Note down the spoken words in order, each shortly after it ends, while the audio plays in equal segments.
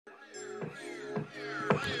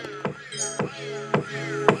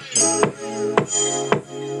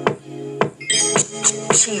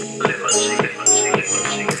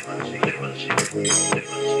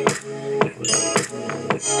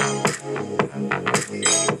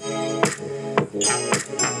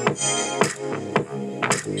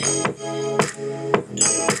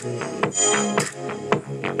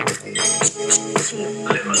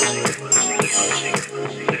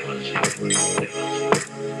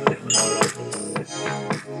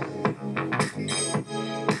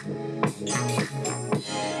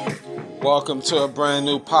Welcome to a brand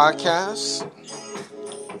new podcast,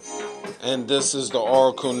 and this is the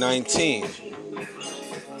Oracle 19,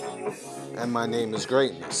 and my name is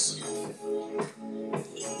Greatness.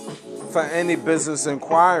 For any business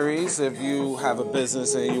inquiries, if you have a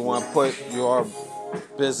business and you want to put your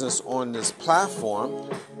business on this platform,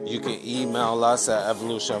 you can email us at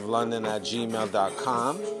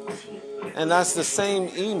evolutionoflondon@gmail.com, and that's the same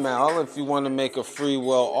email if you want to make a free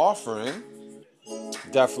will offering.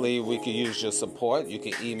 Definitely, we could use your support. You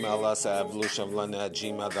can email us at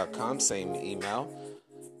evolutionoflondon@gmail.com, same email.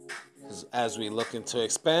 As we looking to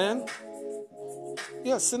expand,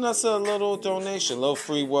 send us a little donation, a little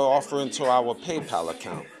free will offering to our PayPal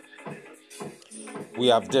account. We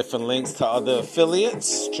have different links to other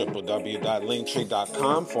affiliates,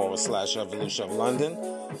 www.linktree.com/evolutionoflondon,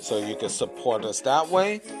 so you can support us that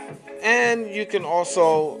way. And you can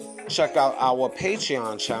also check out our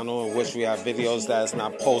Patreon channel, in which we have videos that is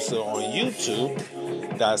not posted on YouTube.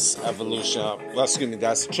 That's that's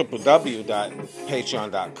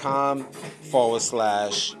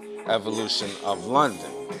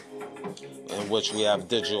www.patreon.com/evolutionoflondon, in which we have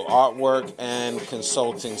digital artwork and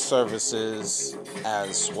consulting services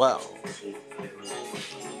as well.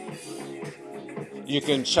 You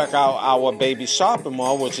can check out our baby shopping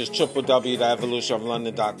mall, which is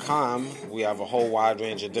www.evolutionoflondon.com. We have a whole wide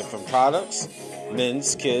range of different products: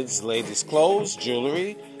 men's, kids, ladies' clothes,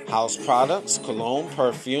 jewelry, house products, cologne,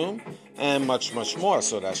 perfume, and much, much more.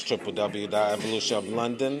 So that's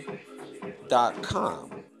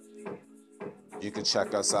www.evolutionoflondon.com. You can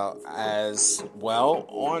check us out as well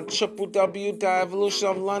on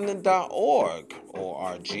www.evolutionoflondon.org.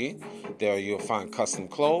 There you'll find custom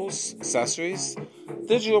clothes, accessories,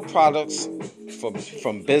 digital products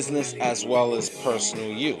from business as well as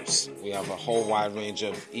personal use. We have a whole wide range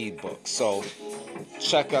of ebooks. So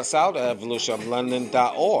check us out at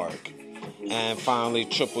evolutionoflondon.org. And finally,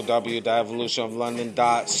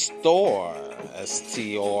 www.evolutionoflondon.store.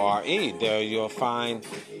 STORE. There you'll find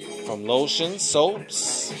from lotions,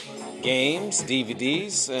 soaps, games,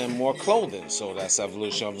 DVDs, and more clothing. So that's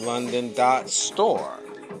evolutionoflondon.store.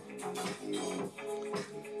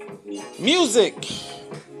 Music.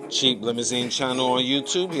 Cheap Limousine channel on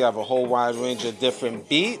YouTube. We have a whole wide range of different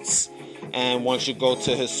beats. And once you go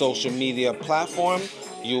to his social media platform,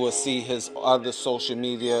 you will see his other social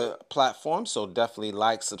media platforms. So definitely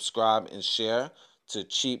like, subscribe, and share to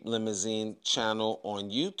Cheap Limousine channel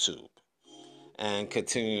on YouTube. And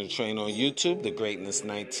continue to train on YouTube, the Greatness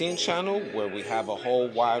 19 channel, where we have a whole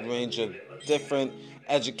wide range of different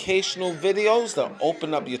educational videos that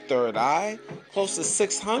open up your third eye. Close to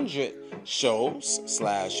 600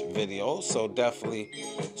 shows/videos. So definitely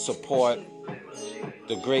support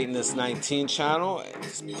the Greatness 19 channel.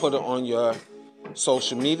 Put it on your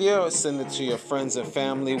social media or send it to your friends and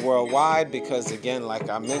family worldwide, because again, like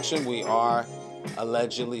I mentioned, we are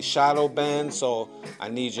allegedly shadow banned, so I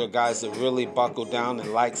need your guys to really buckle down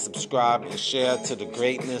and like, subscribe, and share to the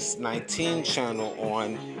Greatness 19 channel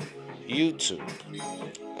on YouTube.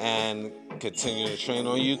 And continue to train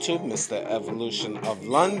on YouTube, Mr. Evolution of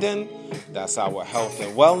London. That's our health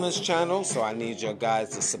and wellness channel, so I need your guys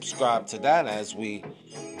to subscribe to that as we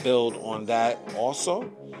build on that also.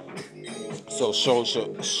 So show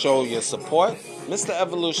your support, Mr.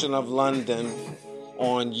 Evolution of London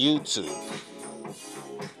on YouTube.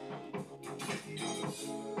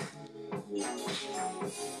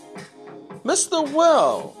 Mr.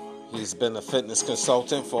 Will, he's been a fitness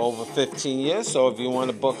consultant for over 15 years, so if you want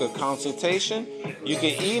to book a consultation, you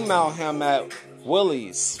can email him at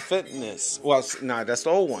Willie's Fitness. That's the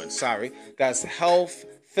old one, sorry. That's Health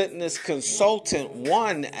Fitness Consultant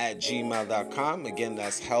 1@gmail.com. Again,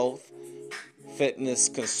 that's Health Fitness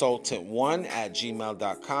Consultant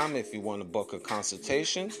 1@gmail.com if you want to book a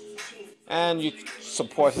consultation. And you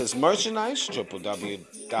support his merchandise,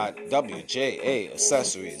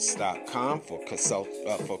 www.wjaaccessories.com for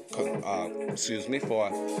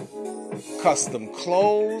custom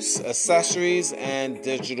clothes, accessories, and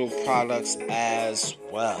digital products as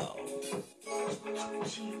well.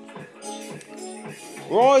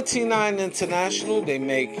 Royalty 9 International, they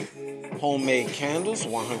make Homemade candles,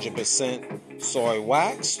 100% soy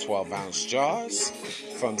wax, 12-ounce jars,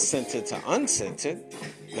 from scented to unscented.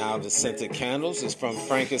 Now the scented candles is from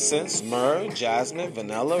frankincense, myrrh, jasmine,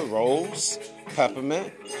 vanilla, rose,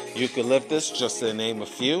 peppermint, eucalyptus, just to name a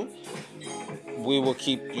few. We will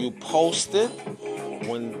keep you posted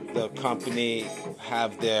when the company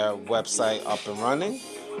have their website up and running.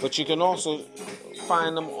 But you can also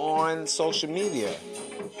find them on social media,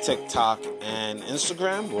 TikTok and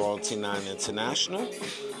Instagram, Royalty 9 International.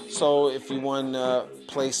 So if you want to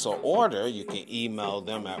place an order, you can email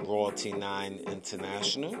them at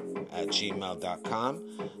royalty9international@gmail.com.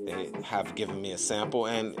 They have given me a sample.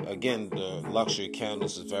 And again, the luxury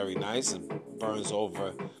candles is very nice. It burns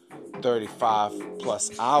over 35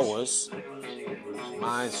 plus hours.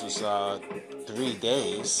 Mine was 3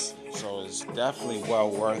 days, so it's definitely well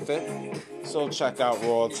worth it. So check out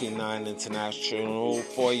Royalty 9 International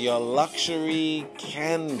for your luxury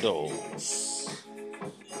candles.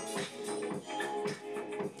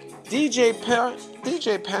 DJ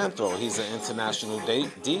Panthro, he's an international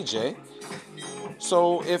DJ.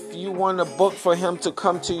 So if you want to book for him to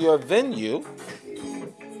come to your venue,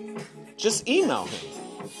 just email him.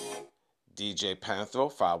 DJ Panthro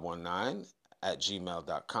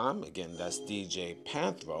 519@gmail.com. Again, that's DJ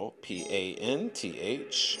Panthro,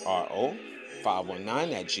 PANTHRO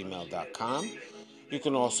 519@gmail.com. You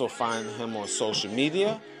can also find him on social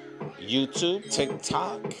media, YouTube,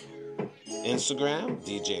 TikTok, Instagram,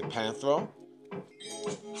 DJ Panthro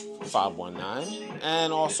 519.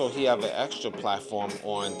 And also he have an extra platform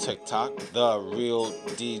on TikTok, The Real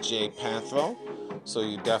DJ Panthro. So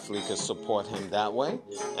you definitely could support him that way.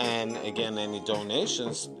 And again, any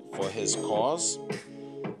donations for his cause,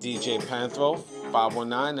 DJ Panthro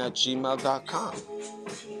 519@gmail.com.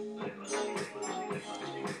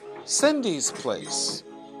 Cindy's Place.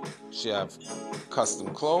 She have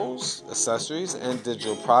custom clothes, accessories, and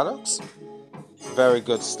digital products. Very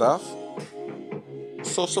good stuff.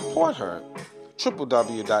 So support her.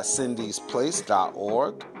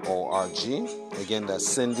 www.cindysplace.org. Again, that's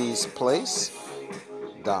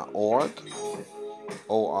cindysplace.org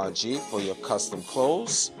for your custom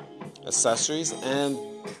clothes, accessories, and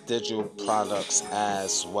digital products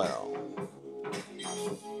as well.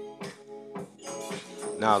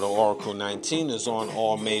 Now, the Oracle 19 is on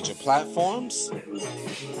all major platforms.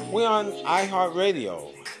 We're on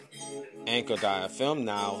iHeartRadio, Anchor.fm,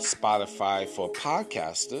 now Spotify for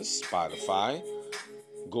podcasters, Spotify,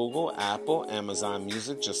 Google, Apple, Amazon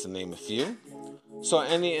Music, just to name a few. So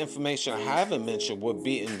any information I haven't mentioned would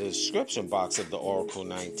be in the description box of the Oracle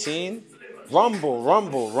 19.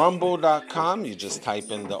 Rumble.com. You just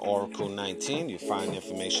type in the Oracle 19. You find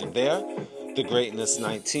information there. The Greatness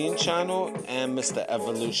 19 channel and Mr.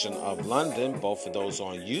 Evolution of London, both of those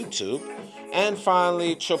on YouTube. And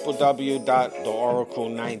finally,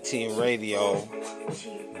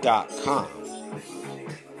 www.theoracle19radio.com.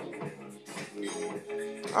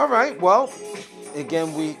 All right, well,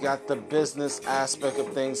 again, we got the business aspect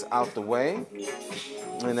of things out the way.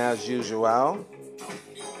 And as usual,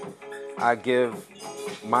 I give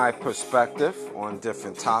my perspective on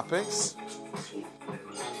different topics.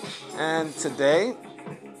 And today,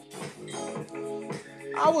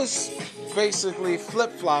 I was basically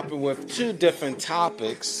flip-flopping with two different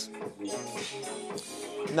topics.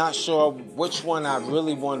 Not sure which one I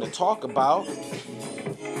really want to talk about.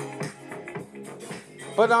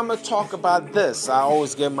 But I'm going to talk about this. I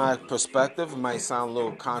always give my perspective. It might sound a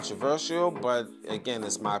little controversial, but again,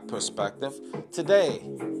 it's my perspective. Today,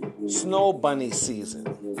 snow bunny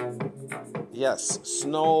season. Yes,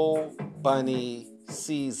 snow bunny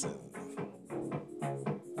season.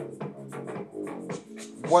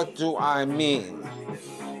 What do I mean?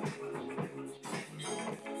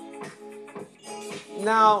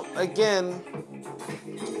 Now, again,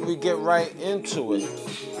 we get right into it.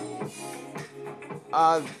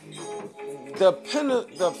 The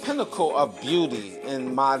pinnacle of beauty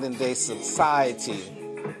in modern day society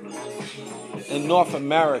in North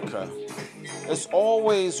America is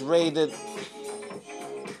always rated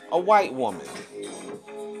a white woman.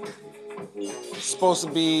 It's supposed to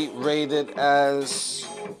be rated as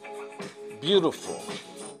beautiful.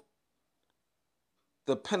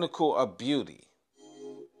 The pinnacle of beauty.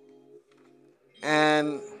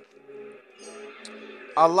 And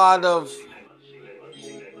a lot of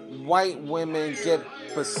white women get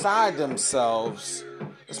beside themselves,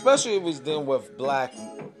 especially if it's dealing with black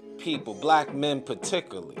people, black men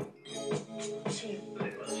particularly.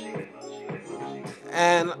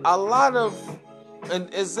 And a lot of,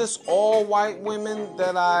 and is this all white women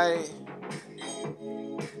that I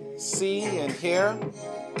see and hear?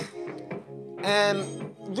 And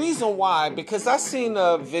reason why, because I seen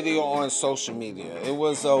a video on social media. It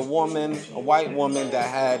was a white woman that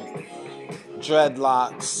had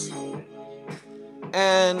dreadlocks,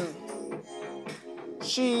 and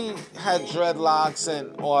she had dreadlocks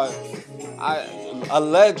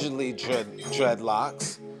allegedly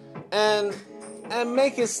dreadlocks, and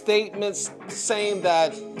making statements saying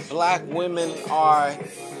that black women are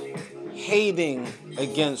hating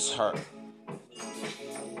against her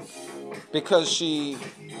because she's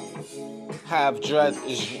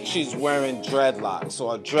wearing dreadlocks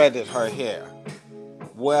or dreaded her hair,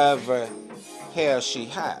 wherever hair she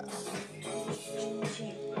has.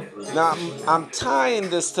 Now, I'm tying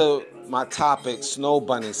this to my topic, snow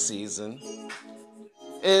bunny season,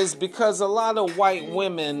 is because a lot of white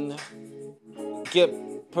women get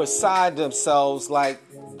beside themselves like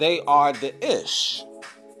they are the ish.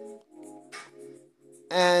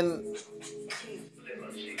 And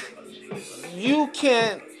you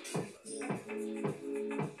can't,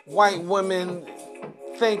 white women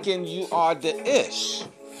thinking you are the ish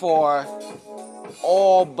for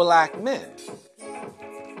all black men.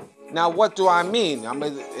 Now, what do I mean?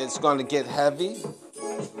 It's going to get heavy.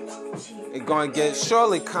 It's going to get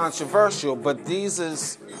surely controversial, but these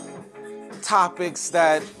is topics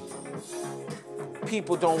that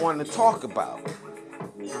people don't want to talk about.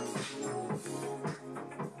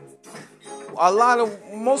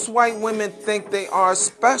 Most white women think they are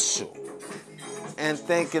special and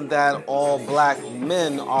thinking that all black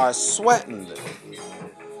men are sweating them.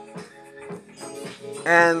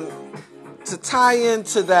 And to tie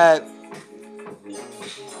into that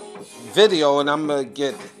video, and I'm going to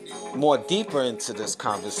get more deeper into this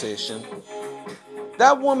conversation,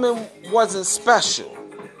 that woman wasn't special.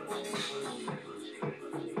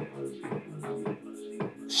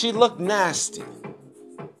 She looked nasty.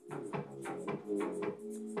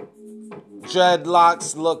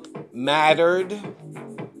 Dreadlocks look matted,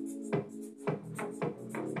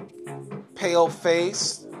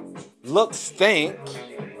 pale-faced, look stink.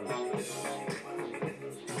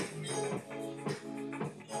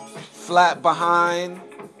 Flat behind,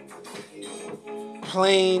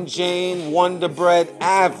 plain Jane, Wonder Bread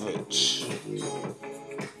average.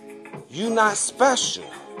 You not special.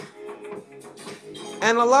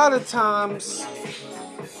 And a lot of times,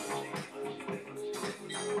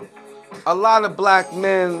 a lot of black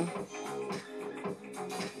men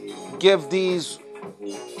give these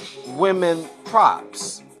women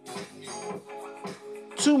props.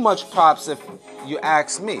 Too much props if you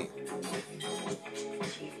ask me.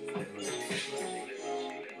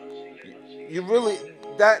 You really,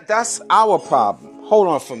 that's our problem. Hold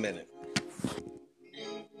on for a minute.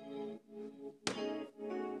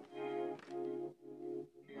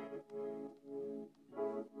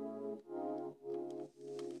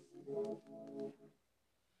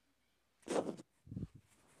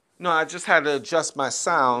 No, I just had to adjust my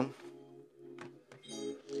sound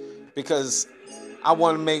because I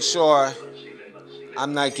want to make sure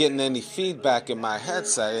I'm not getting any feedback in my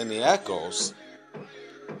headset, any echoes.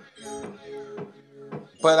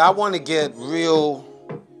 But I want to get real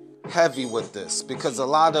heavy with this because a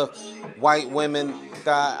lot of white women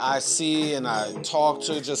that I see and I talk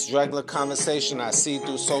to, just regular conversation I see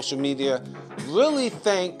through social media, really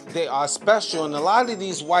think they are special. And a lot of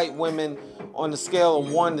these white women on the scale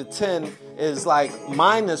of 1 to 10 is like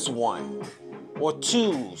 -1 or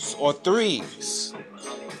 2s or 3s.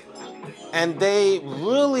 And they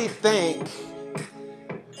really think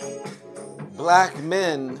black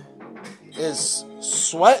men is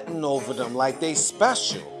sweating over them like they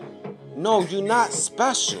special. No, you're not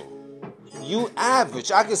special. You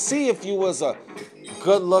average. I could see if you was a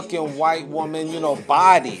good-looking white woman,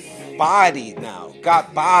 body now,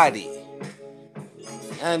 got body,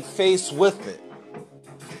 and face with it.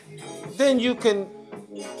 Then you can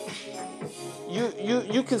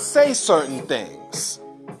say certain things.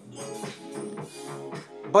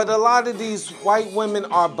 But a lot of these white women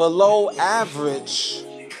are below average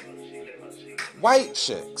white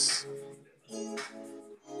chicks.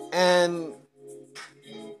 And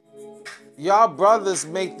y'all brothers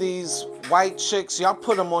make these white chicks, y'all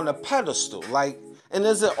put them on a pedestal. And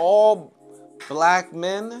is it all black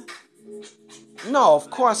men? No, of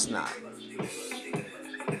course not.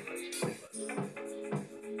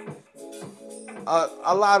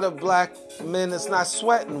 A lot of black men is not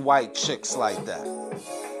sweating white chicks like that.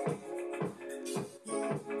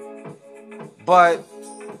 But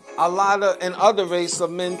a lot of, and other race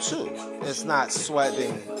of men too, is not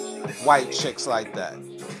sweating white chicks like that.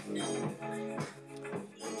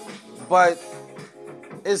 But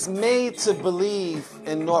it's made to believe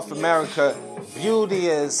in North America, beauty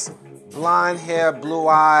is blonde hair, blue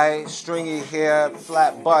eye, stringy hair,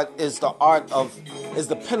 flat butt is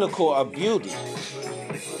the pinnacle of beauty.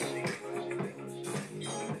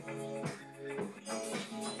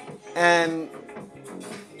 And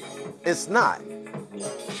it's not.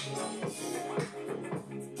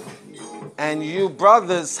 And you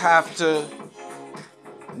brothers have to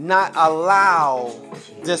not allow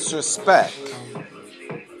disrespect.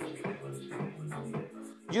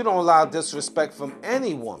 You don't allow disrespect from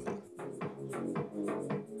any woman.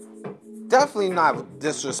 Definitely not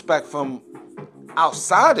disrespect from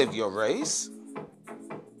outside of your race.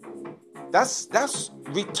 That's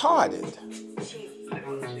retarded.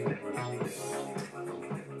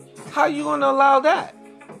 How are you going to allow that?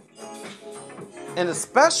 And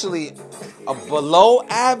especially a below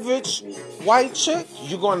average white chick,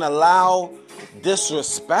 you're going to allow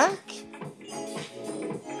disrespect?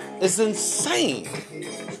 It's insane.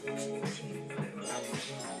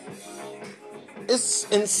 It's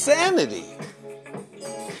insanity.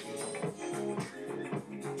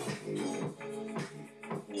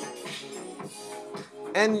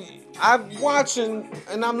 And I'm watching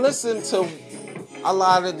and I'm listening to a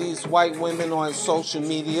lot of these white women on social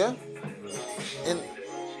media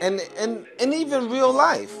and even real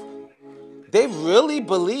life. They really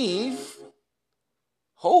believe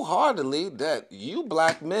wholeheartedly that you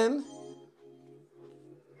black men,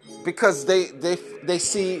 because they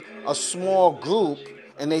see a small group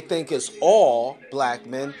and they think it's all black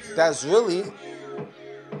men, that's really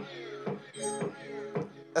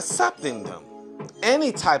accepting them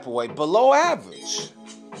any type of way, below average.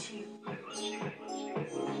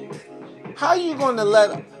 How are you going to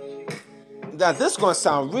let... Now, this is going to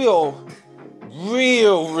sound real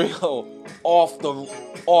off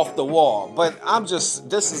the wall, but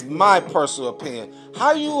this is my personal opinion.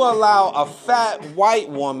 How you allow a fat white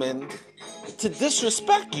woman to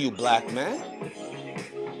disrespect you, black man,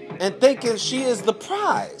 and thinking she is the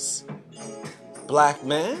prize, black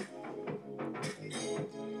man?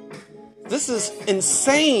 This is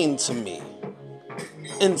insane to me.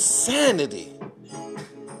 Insanity.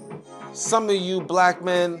 Some of you black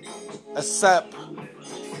men accept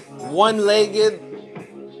one-legged,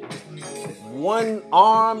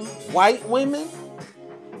 one-armed white women.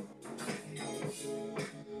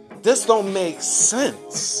 This don't make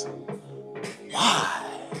sense. Why?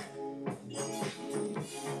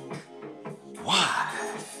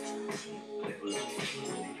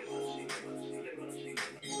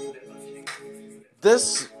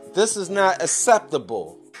 This is not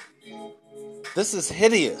acceptable. This is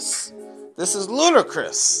hideous. This is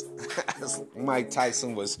ludicrous. As Mike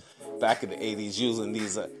Tyson was back in the 80s using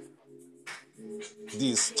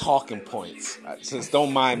these talking points. Just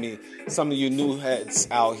don't mind me. Some of you new heads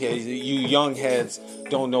out here, you young heads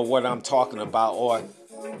don't know what I'm talking about, or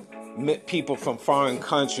people from foreign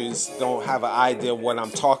countries don't have an idea what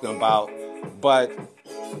I'm talking about. But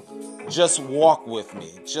just walk with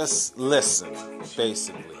me. Just listen,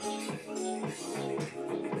 basically.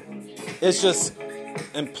 It's just,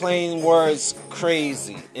 in plain words,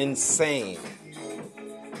 crazy, insane.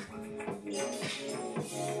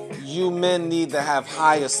 You men need to have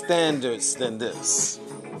higher standards than this.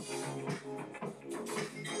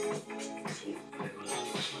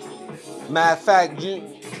 Matter of fact, you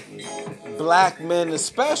black men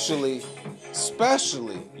especially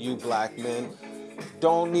you black men,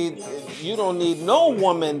 you don't need no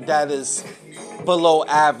woman that is below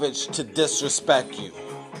average to disrespect you.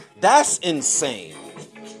 That's insane.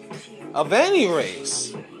 Of any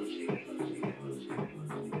race.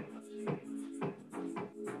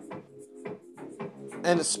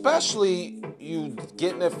 And especially you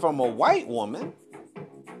getting it from a white woman,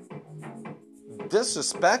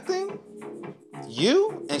 disrespecting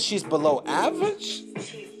you, and she's below average?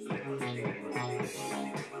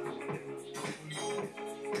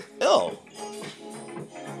 Ill.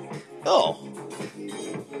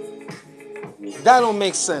 That don't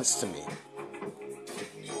make sense to me.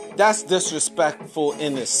 That's disrespectful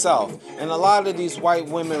in itself. And a lot of these white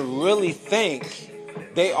women really think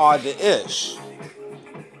they are the ish.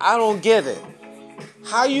 I don't get it.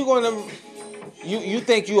 How you gonna... You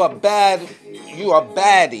think you are bad... You are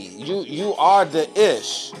baddie. You are the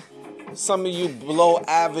ish. Some of you below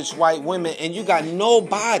average white women, and you got no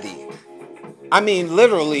body. I mean,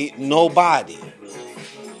 literally no body.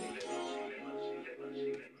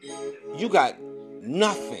 You got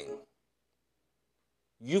nothing.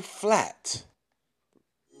 You flat.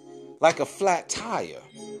 Like a flat tire.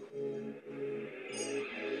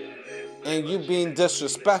 And you being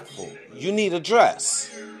disrespectful. You need a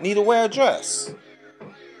dress. Need to wear a dress.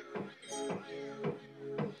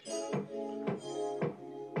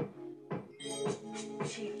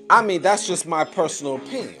 I mean, that's just my personal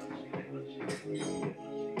opinion.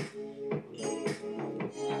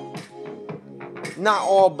 Not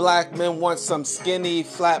all black men want some skinny,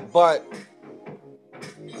 flat butt,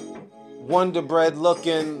 Wonder Bread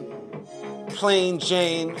looking, plain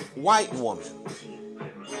Jane white woman.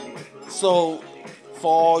 So,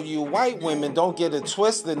 for all you white women, don't get it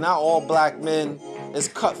twisted. Not all black men is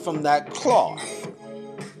cut from that cloth.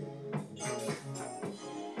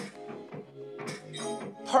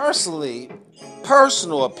 Personally,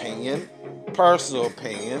 personal opinion,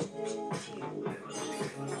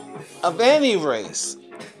 of any race,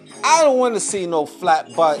 I don't want to see no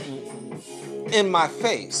flat butt in my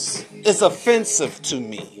face. It's offensive to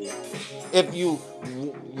me. If you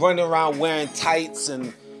run around wearing tights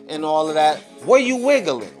and all of that, what are you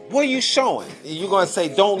wiggling? What are you showing? You're going to say,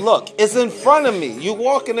 don't look. It's in front of me. You're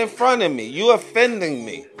walking in front of me. You're offending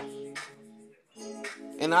me.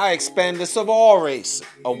 And I expand this of all race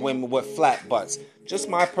of women with flat butts. Just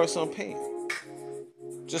my personal opinion.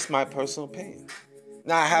 Just my personal opinion.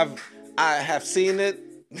 Now, I have seen it.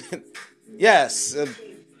 Yes,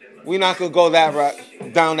 we're not going to go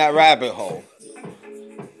down that rabbit hole.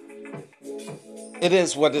 It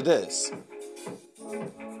is what it is.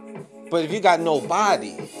 But if you got no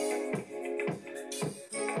body,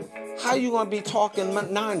 how you going to be talking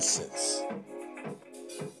nonsense?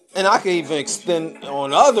 And I can even extend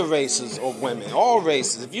on other races of women, all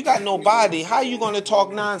races. If you got no body, how you going to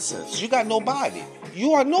talk nonsense? You got no body.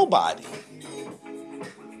 You are nobody.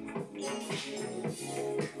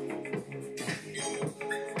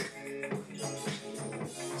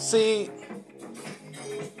 See,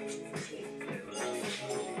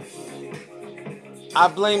 I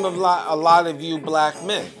blame a lot of you black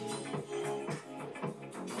men.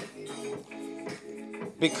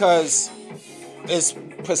 Because it's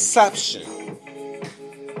perception.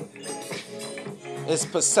 It's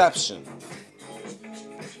perception.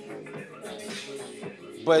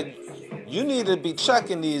 But you need to be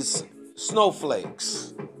checking these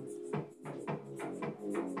snowflakes,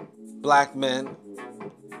 black men,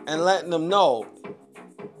 and letting them know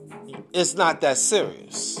it's not that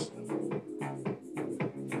serious.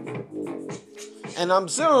 And I'm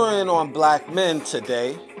zeroing on black men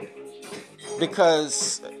today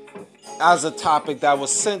because as a topic that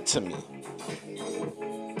was sent to me.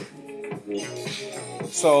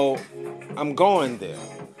 So I'm going there.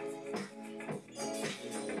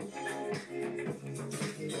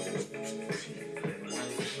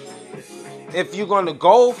 If you're going to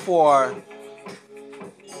go for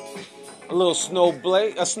a little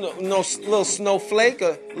snowflake, little snowflake,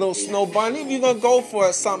 a little snow bunny, if you're going to go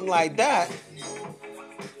for something like that,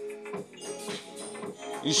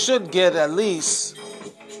 you should get at least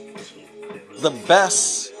the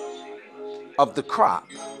best of the crop.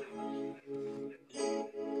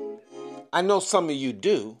 I know some of you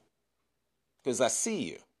do, because I see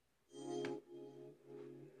you.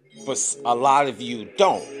 But a lot of you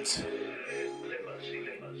don't.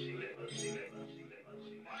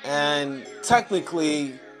 And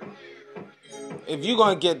technically, if you're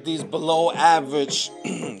going to get these below average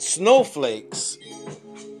snowflakes,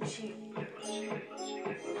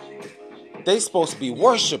 they're supposed to be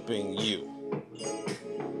worshiping you,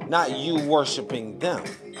 not you worshiping them.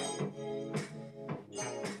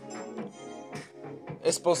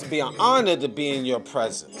 It's supposed to be an honor to be in your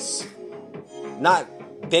presence, not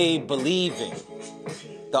they believing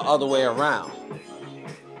the other way around.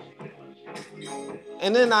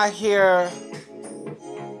 And then I hear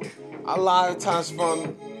a lot of times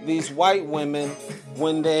from these white women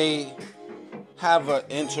when they have an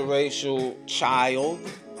interracial child,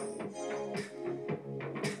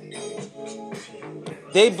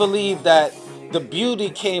 they believe that the beauty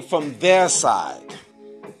came from their side.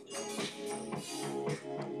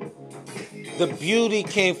 The beauty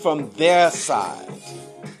came from their side.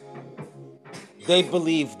 They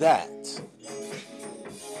believe that.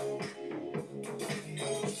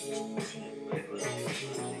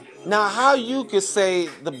 Now, how you could say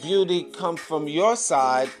the beauty come from your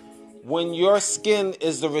side when your skin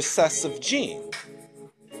is the recessive gene?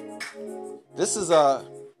 This is a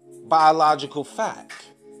biological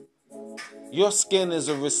fact. Your skin is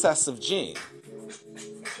a recessive gene.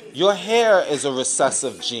 Your hair is a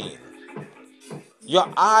recessive gene. Your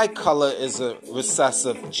eye color is a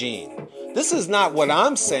recessive gene. This is not what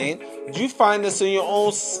I'm saying. You find this in your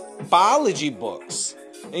own biology books,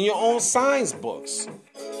 in your own science books.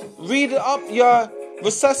 Read up your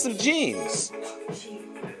recessive genes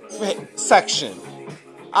section.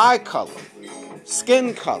 Eye color,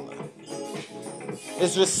 skin color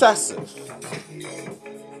is recessive.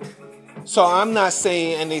 So I'm not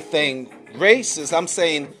saying anything racist. I'm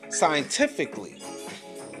saying scientifically.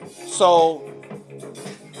 So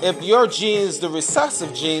if your gene is the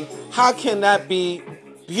recessive gene, how can that be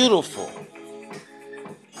beautiful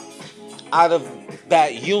out of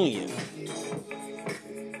that union?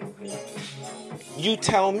 You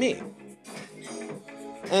tell me.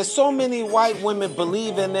 And so many white women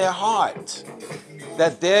believe in their heart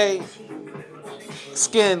that their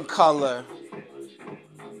skin color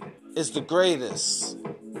is the greatest,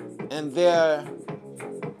 and their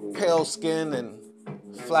pale skin and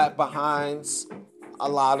flat behinds, a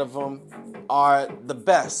lot of them, are the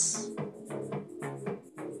best.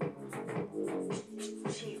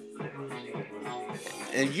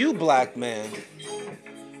 And you, black man,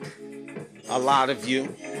 a lot of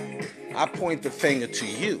you, I point the finger to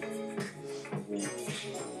you.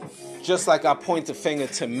 Just like I point the finger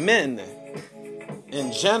to men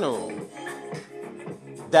in general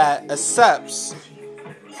that accepts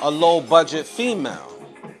a low-budget female.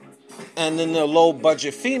 And then the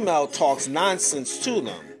low-budget female talks nonsense to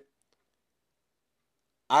them.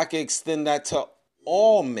 I can extend that to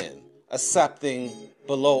all men accepting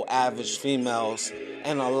below-average females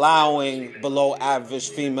and allowing below-average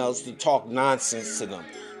females to talk nonsense to them,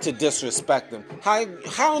 to disrespect them.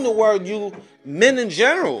 How in the world you, men in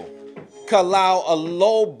general, can allow a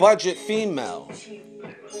low-budget female,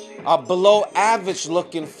 a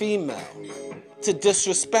below-average-looking female, to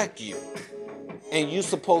disrespect you, and you're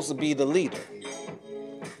supposed to be the leader?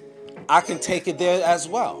 I can take it there as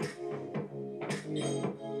well.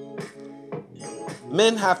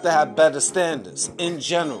 Men have to have better standards in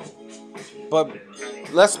general. But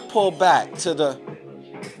let's pull back to the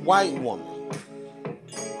white woman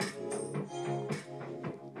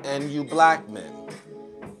and you black men.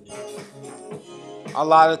 A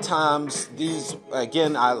lot of times, these,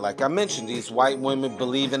 again, like I mentioned, these white women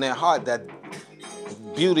believe in their heart that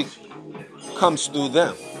beauty comes through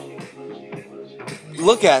them.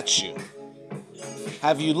 Look at you.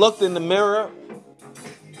 Have you looked in the mirror?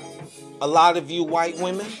 A lot of you white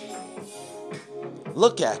women,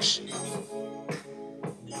 look at you.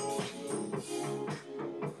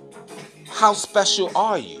 How special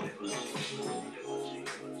are you?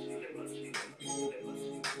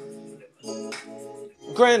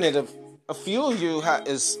 Granted, a few of you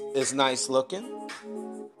is nice looking,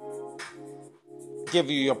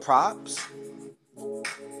 give you your props,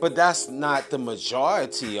 but that's not the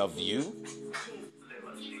majority of you.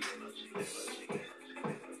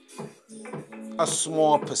 A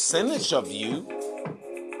small percentage of you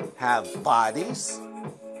have bodies,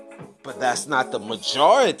 but that's not the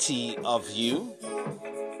majority of you.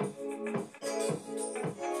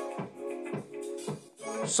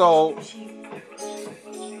 So,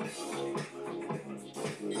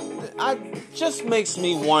 it just makes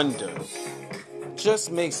me wonder,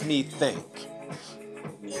 just makes me think.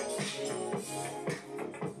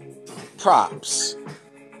 Props.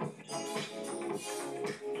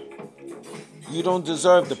 You don't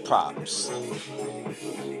deserve the props.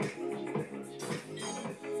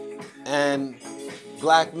 And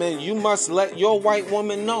black men, you must let your white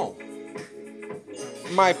woman know.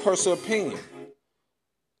 My personal opinion.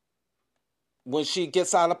 When she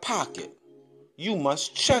gets out of pocket, you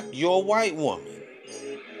must check your white woman.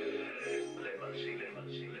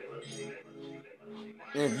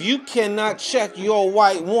 If you cannot check your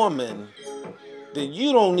white woman, then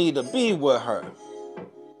you don't need to be with her.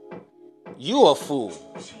 You a fool.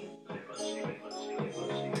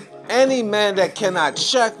 Any man that cannot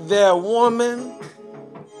check their woman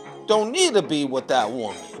don't need to be with that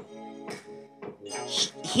woman.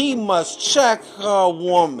 He must check her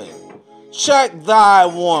woman. Check thy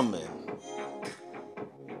woman.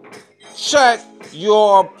 Check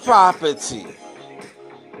your property.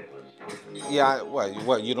 Yeah,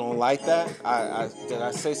 what? You don't like that? Did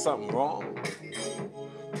I say something wrong?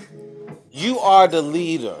 You are the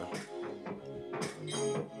leader,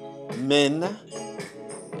 men.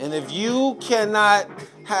 And if you cannot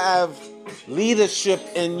have leadership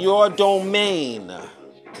in your domain,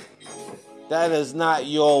 that is not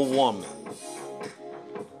your woman.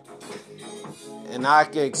 And I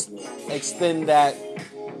can extend that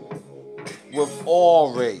with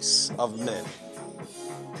all race of men.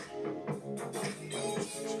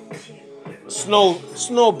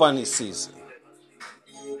 Snow bunny season.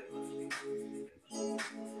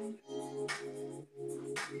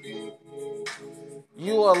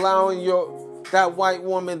 You allowing that white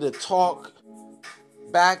woman to talk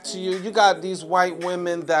back to you. You got these white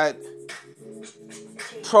women that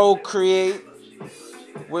procreate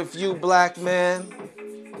with you, black man,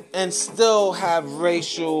 and still have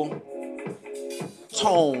racial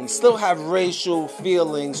tone, still have racial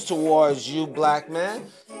feelings towards you, black man,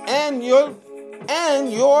 and her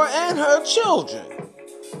children.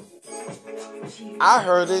 I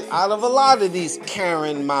heard it out of a lot of these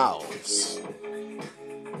Karen mouths.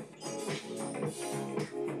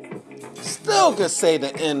 Still could say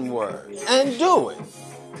the N-word and do it.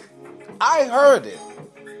 I heard it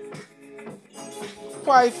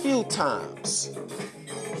quite a few times.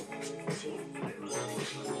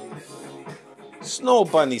 Snow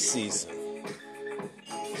bunny season.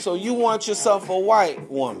 So you want yourself a white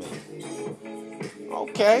woman.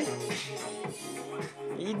 Okay.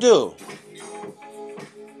 You do.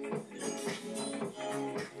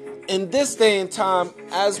 In this day and time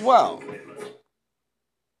as well.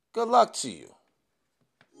 Good luck to you.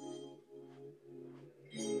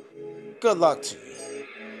 Good luck to you.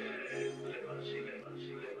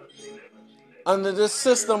 Under this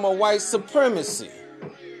system of white supremacy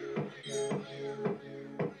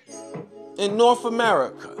in North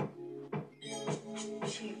America,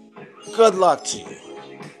 good luck to you.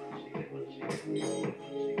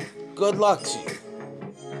 Good luck to you.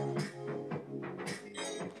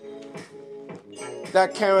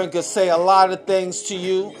 That Karen could say a lot of things to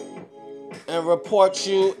you and report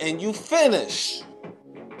you, and you finish,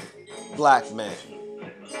 black man.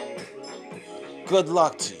 Good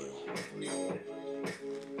luck to you.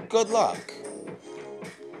 Good luck.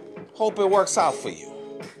 Hope it works out for you.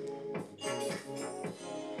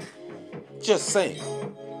 Just saying.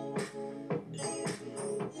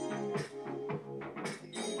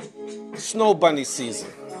 Snow bunny season.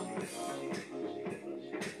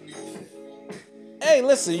 Hey,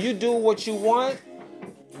 listen, you do what you want.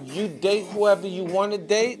 You date whoever you want to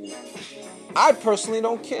date. I personally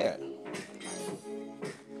don't care.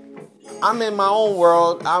 I'm in my own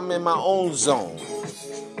world. I'm in my own zone.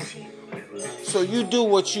 So you do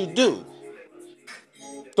what you do.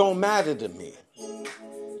 Don't matter to me.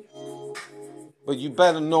 But you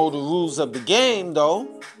better know the rules of the game,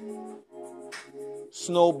 though.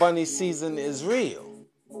 Snow bunny season is real.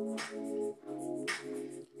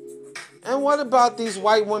 And what about these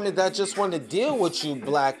white women that just want to deal with you,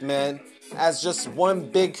 black men, as just one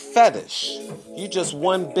big fetish? You just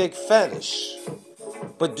one big fetish.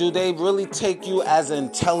 But do they really take you as an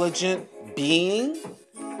intelligent being?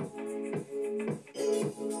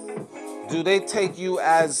 Do they take you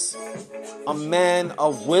as a man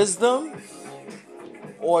of wisdom?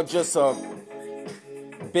 Or just a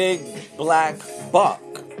big black buck?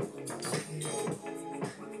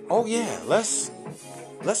 Oh yeah, let's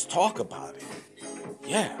talk about it.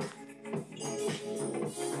 Yeah.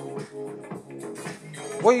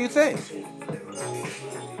 What do you think?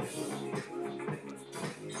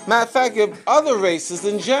 Matter of fact, if other races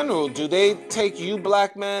in general, do they take you,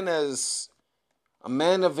 black man, as a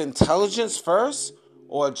man of intelligence first,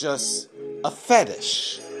 or just a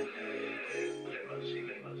fetish?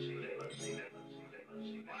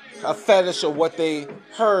 A fetish of what they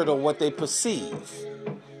heard or what they perceive.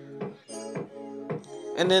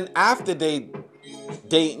 And then after they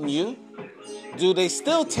dating you, do they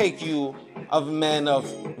still take you of a man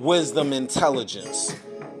of wisdom, intelligence?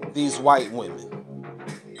 These white women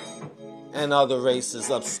and other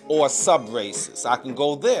races or sub-races. I can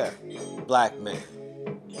go there, black man.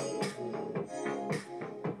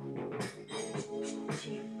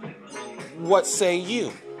 What say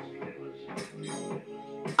you?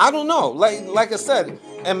 I don't know. Like I said,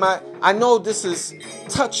 I know this is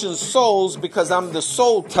touching souls because I'm the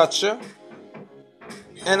soul toucher.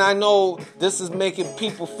 And I know this is making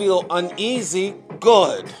people feel uneasy.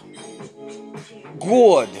 Good.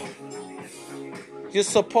 Good. You're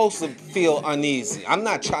supposed to feel uneasy. I'm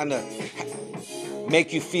not trying to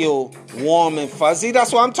make you feel warm and fuzzy.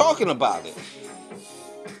 That's why I'm talking about it.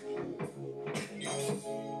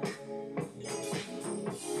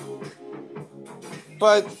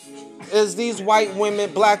 But is these white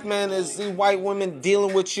women, black men, is these white women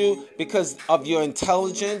dealing with you because of your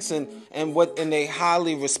intelligence and they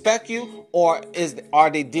highly respect you? Or are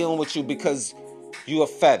they dealing with you because you're a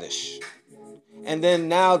fetish? And then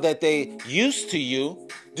now that they used to you,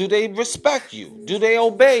 do they respect you? Do they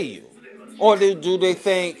obey you? Or do they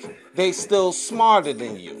think they still smarter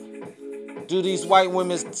than you? Do these white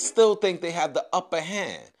women still think they have the upper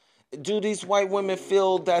hand? Do these white women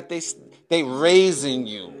feel that they raising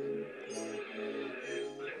you?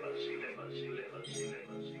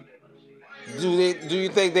 Do they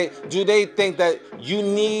think that you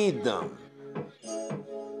need them?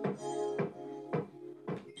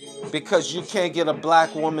 Because you can't get a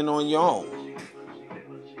black woman on your own.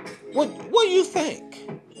 What do you think?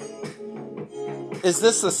 Is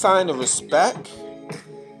this a sign of respect?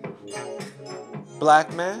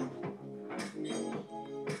 black man?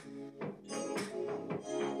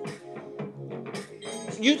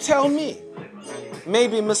 You tell me.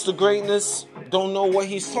 Maybe Mr. Greatness don't know what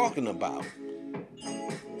he's talking about.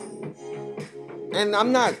 And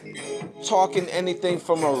I'm not talking anything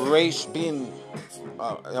from a race being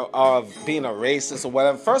a racist or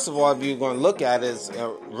whatever. First of all, if you're going to look at it as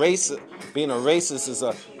being a racist is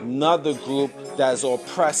another group that's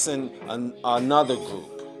oppressing another group.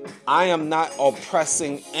 I am not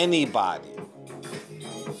oppressing anybody.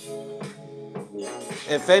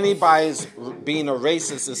 If anybody's being a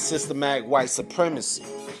racist, it's systematic white supremacy.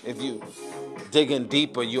 If you dig in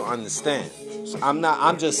deeper, you understand. So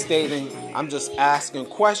I'm just asking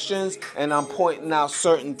questions, and I'm pointing out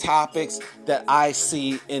certain topics that I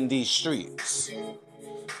see in these streets.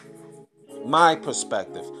 My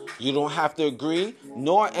perspective. You don't have to agree,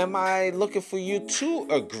 nor am I looking for you to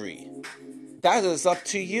agree. That is up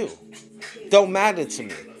to you. Don't matter to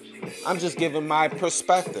me. I'm just giving my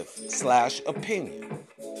perspective / opinion.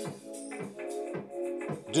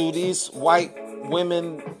 Do these white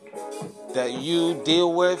women that you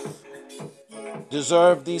deal with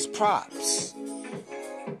deserve these props?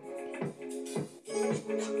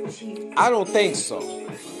 I don't think so.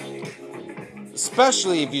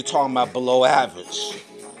 Especially if you're talking about below average.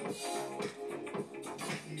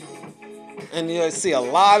 And you see a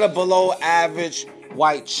lot of below average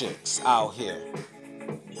white chicks out here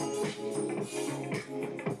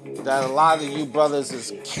that a lot of you brothers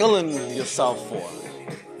is killing yourself for.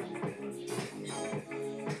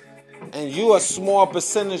 And you a small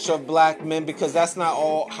percentage of black men, because that's not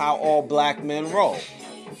how all black men roll.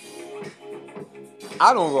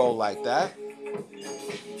 I don't roll like that.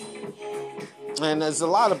 And there's a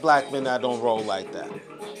lot of black men that don't roll like that.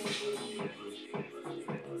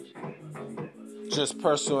 Just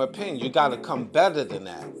personal opinion. You got to come better than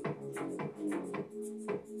that.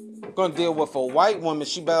 Going to deal with a white woman,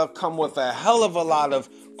 she better come with a hell of a lot of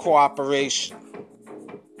cooperation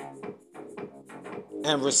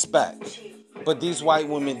and respect. But these white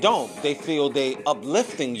women don't. They feel they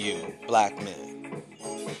uplifting you, black men.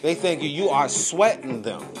 They think you are sweating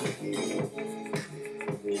them.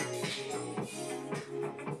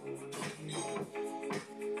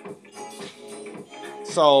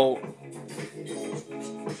 So,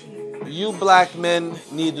 you black men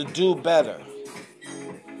need to do better.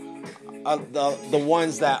 The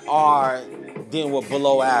ones that are dealing with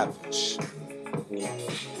below average.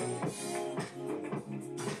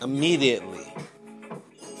 Immediately.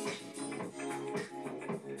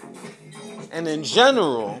 And in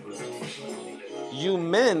general, you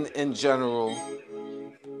men in general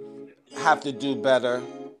have to do better,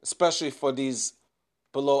 especially for these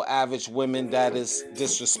below average women that is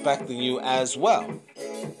disrespecting you as well.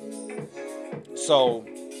 So,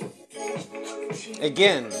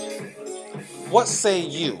 again, what say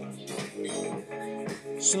you?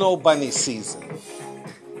 Snow bunny season.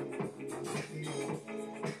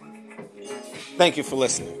 Thank you for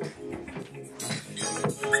listening.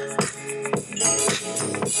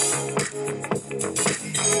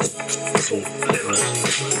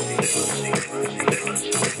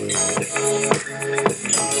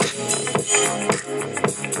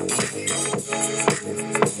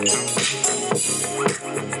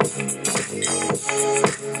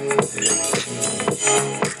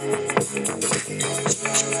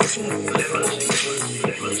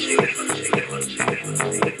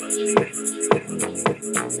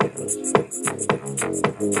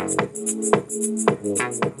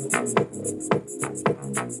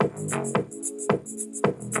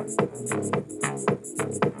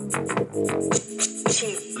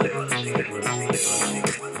 Cheap.